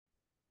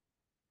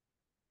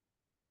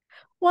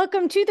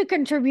Welcome to the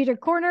Contributor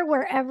Corner,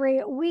 where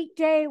every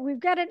weekday we've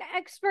got an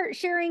expert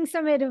sharing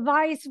some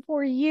advice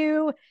for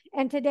you.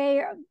 And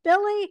today,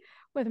 Billie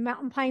with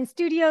Mountain Pine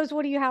Studios,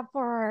 what do you have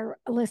for our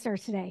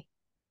listeners today?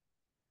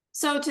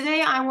 So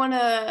today I want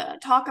to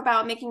talk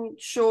about making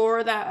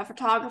sure that a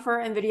photographer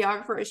and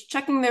videographer is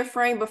checking their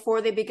frame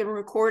before they begin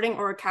recording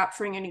or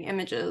capturing any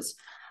images.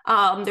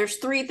 There's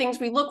three things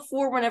we look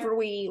for whenever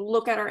we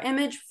look at our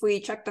image. If we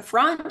check the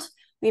front,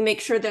 we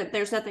make sure that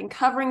there's nothing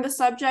covering the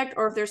subject,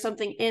 or if there's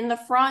something in the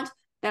front,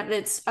 that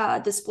it's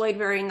displayed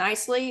very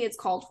nicely. It's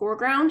called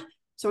foreground.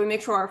 So we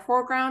make sure our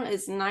foreground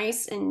is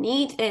nice and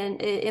neat,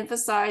 and it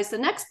emphasizes the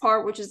next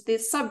part, which is the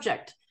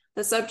subject.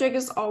 The subject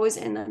is always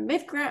in the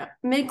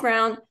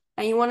mid-ground,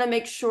 and you want to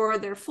make sure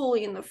they're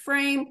fully in the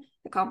frame,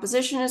 the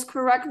composition is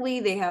correctly,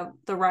 they have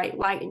the right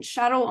light and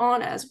shadow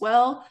on as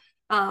well.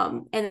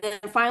 And then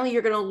finally,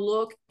 you're going to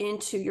look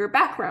into your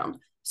background.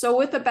 So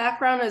with the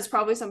background is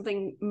probably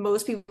something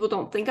most people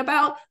don't think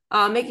about,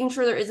 making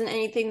sure there isn't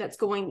anything that's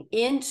going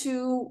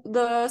into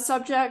the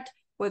subject,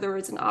 whether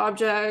it's an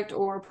object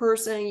or a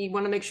person. You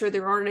want to make sure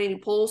there aren't any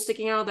poles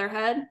sticking out of their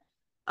head.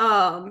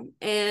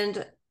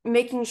 And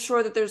making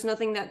sure that there's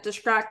nothing that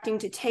distracting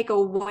to take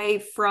away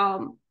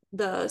from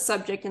the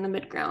subject in the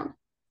midground.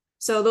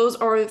 So those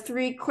are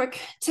three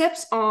quick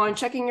tips on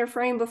checking your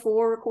frame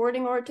before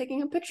recording or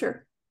taking a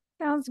picture.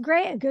 Sounds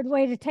great. A good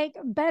way to take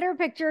better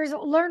pictures.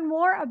 Learn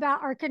more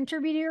about our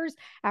contributors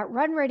at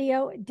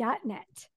runradio.net.